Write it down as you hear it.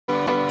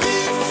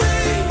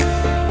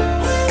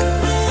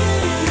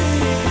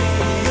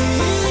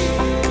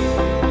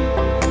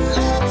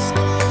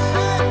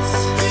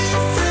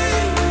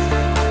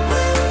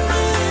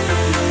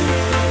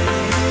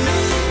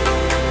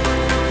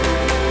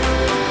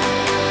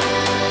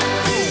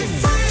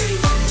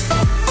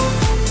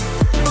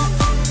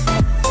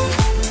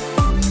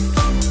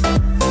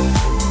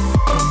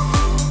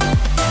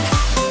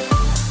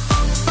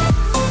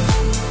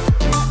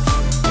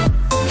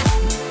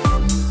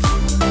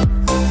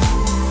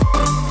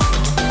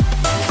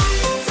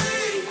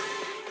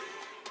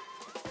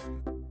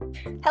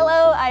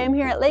I am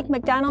here at Lake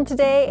McDonald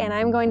today and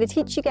I'm going to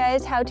teach you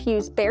guys how to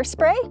use bear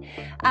spray.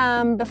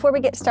 Before we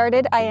get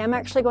started, I am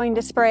actually going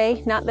to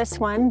spray, not this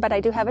one, but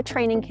I do have a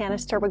training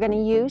canister we're going to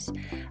use.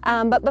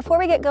 But before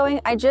we get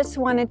going, I just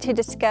wanted to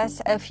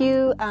discuss a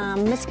few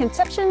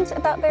misconceptions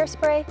about bear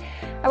spray.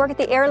 I work at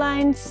the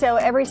airlines, so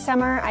every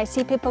summer I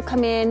see people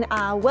come in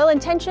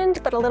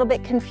well-intentioned but a little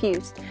bit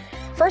confused.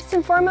 First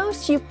and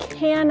foremost, you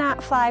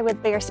cannot fly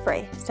with bear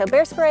spray. So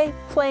bear spray,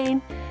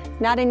 plain,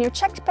 not in your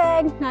checked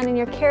bag, not in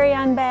your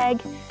carry-on bag.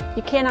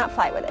 You cannot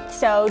fly with it,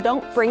 so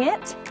don't bring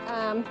it.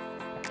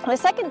 The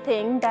second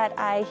thing that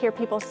I hear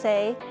people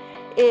say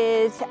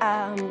is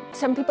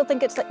some people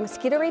think it's like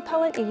mosquito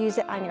repellent. You use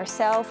it on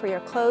yourself or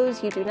your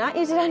clothes. You do not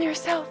use it on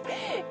yourself.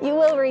 You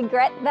will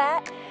regret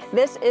that.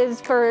 This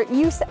is for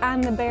use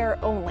on the bear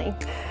only.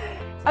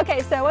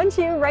 Okay, so once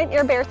you rent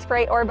your bear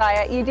spray or buy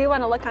it, you do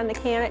want to look on the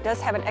can. It does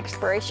have an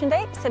expiration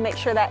date, so make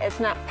sure that it's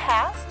not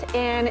passed,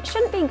 and it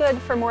shouldn't be good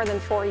for more than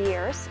 4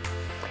 years.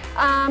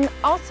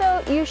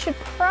 Also, you should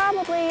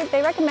probably,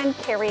 they recommend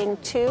carrying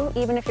 2,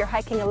 even if you're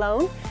hiking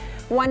alone.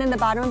 1 in the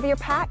bottom of your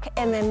pack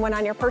and then 1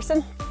 on your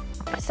person,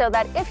 so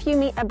that if you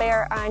meet a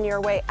bear on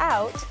your way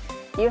out,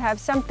 you have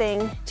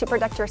something to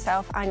protect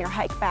yourself on your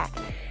hike back.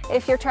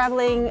 If you're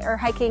traveling or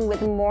hiking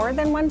with more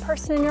than 1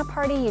 person in your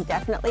party, you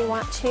definitely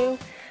want 2.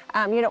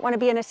 You don't want to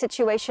be in a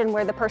situation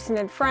where the person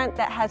in front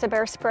that has a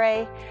bear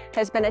spray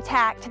has been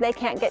attacked, they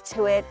can't get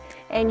to it,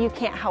 and you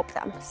can't help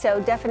them. So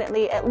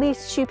definitely at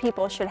least 2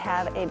 people should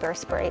have a bear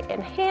spray in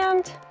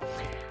hand.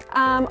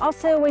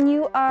 Also, when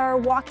you are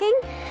walking,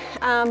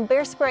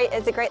 bear spray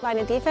is a great line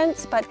of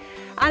defense, but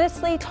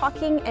honestly,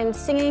 talking and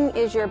singing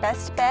is your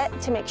best bet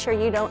to make sure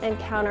you don't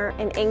encounter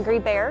an angry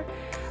bear.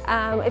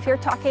 If you're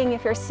talking,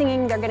 if you're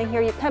singing, they're going to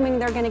hear you coming,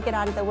 they're going to get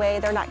out of the way,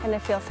 they're not going to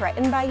feel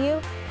threatened by you.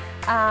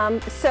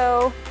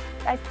 So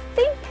I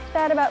think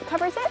that about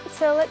covers it.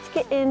 So let's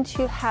get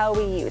into how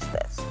we use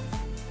this.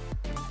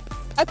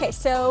 Okay,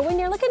 so when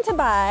you're looking to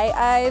buy,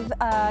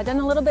 I've done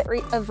a little bit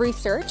of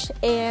research,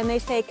 and they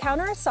say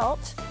Counter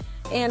Assault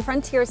and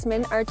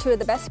Frontiersman are 2 of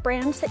the best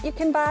brands that you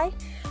can buy,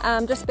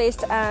 just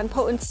based on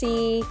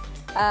potency,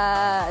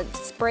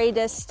 spray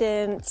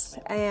distance,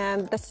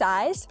 and the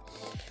size.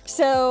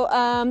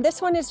 So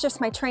this one is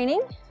just my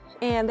training.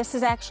 And this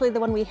is actually the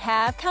one we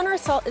have. Counter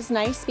Assault is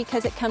nice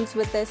because it comes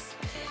with this,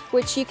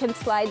 which you can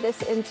slide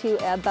this into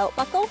a belt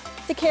buckle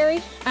to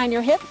carry on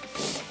your hip,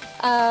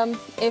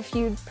 if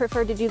you'd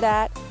prefer to do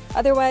that.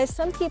 Otherwise,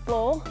 some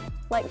people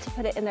like to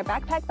put it in their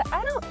backpack, but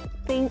I don't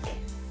think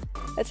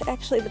that's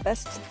actually the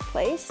best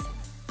place.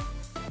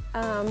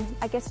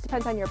 I guess it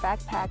depends on your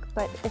backpack,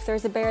 but if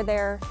there's a bear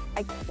there,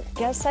 I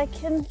guess I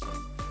can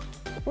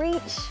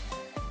reach,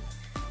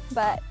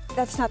 but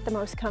that's not the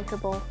most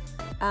comfortable.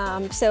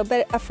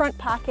 But a front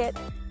pocket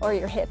or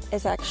your hip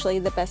is actually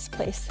the best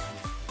place.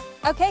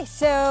 Okay,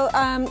 so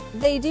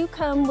they do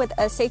come with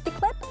a safety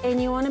clip,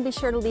 and you want to be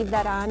sure to leave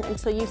that on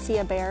until you see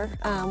a bear.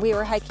 We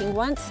were hiking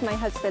once. My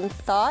husband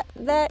thought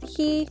that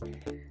he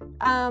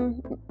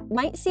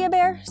might see a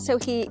bear, so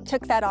he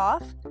took that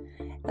off.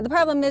 The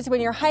problem is when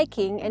you're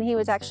hiking, and he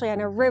was actually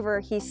on a river,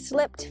 he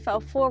slipped,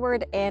 fell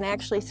forward, and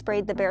actually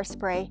sprayed the bear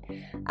spray.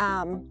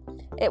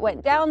 It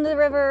went down the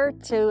river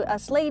to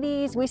us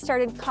ladies. We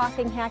started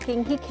coughing,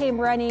 hacking. He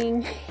came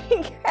running.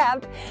 He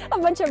grabbed a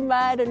bunch of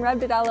mud and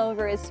rubbed it all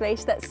over his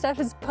face. That stuff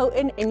is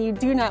potent, and you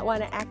do not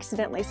want to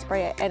accidentally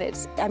spray it. And it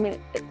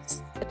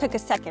took a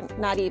second,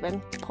 not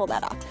even, to pull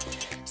that off.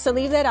 So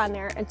leave that on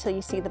there until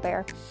you see the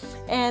bear.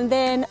 And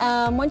then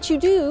once you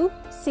do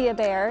see a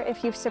bear,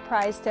 if you've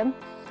surprised him,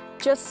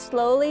 just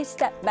slowly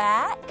step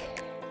back.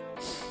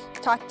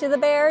 Talk to the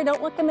bear.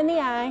 Don't look him in the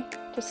eye.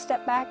 Just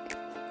step back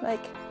like,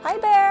 "Hi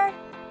bear,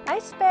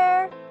 nice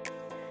bear,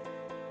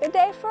 good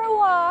day for a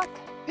walk."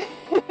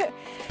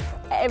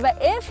 But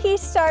if he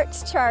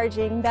starts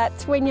charging,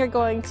 that's when you're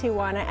going to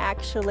want to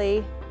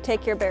actually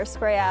take your bear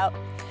spray out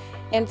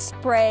and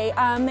spray.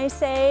 They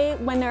say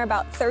when they're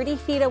about 30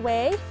 feet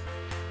away,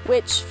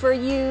 which for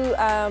you,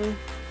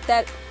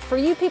 for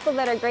you people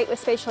that are great with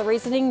spatial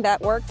reasoning, that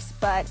works,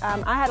 but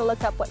I had to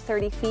look up what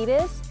 30 feet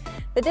is.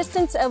 The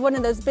distance of one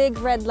of those big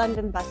red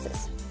London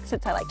buses,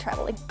 since I like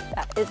traveling.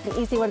 That is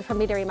an easy one for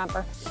me to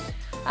remember.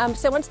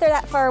 So once they're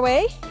that far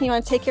away, you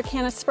want to take your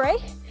can of spray.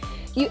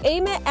 You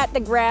aim it at the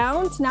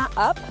ground, not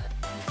up,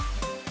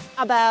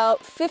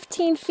 about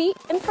 15 feet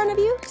in front of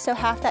you, so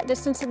half that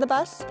distance of the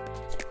bus.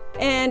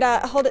 And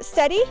hold it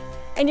steady,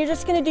 and you're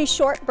just going to do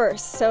short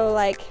bursts, so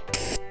like,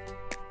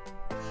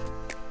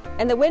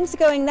 and the wind's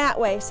going that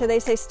way, so they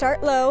say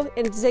start low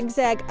and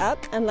zigzag up,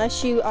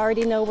 unless you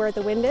already know where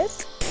the wind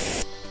is.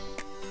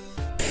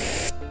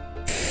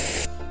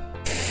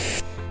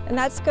 And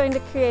that's going to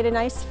create a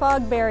nice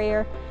fog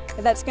barrier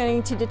that's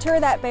going to deter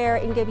that bear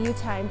and give you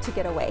time to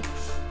get away.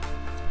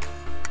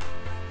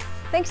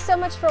 Thanks so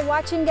much for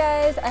watching,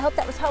 guys. I hope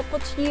that was helpful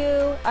to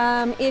you.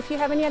 If you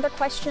have any other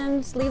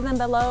questions, leave them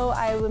below.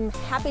 I am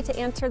happy to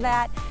answer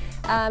that.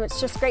 It's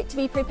just great to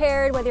be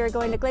prepared, whether you're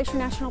going to Glacier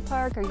National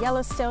Park or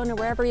Yellowstone or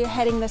wherever you're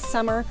heading this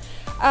summer.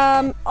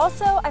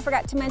 Also, I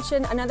forgot to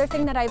mention another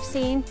thing that I've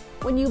seen.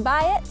 When you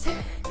buy it,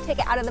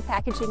 take it out of the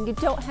packaging. You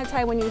don't have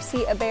time when you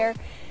see a bear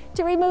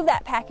to remove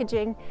that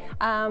packaging.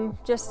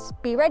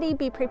 Just be ready,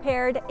 be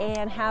prepared,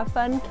 and have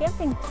fun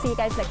camping. See you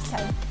guys next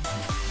time.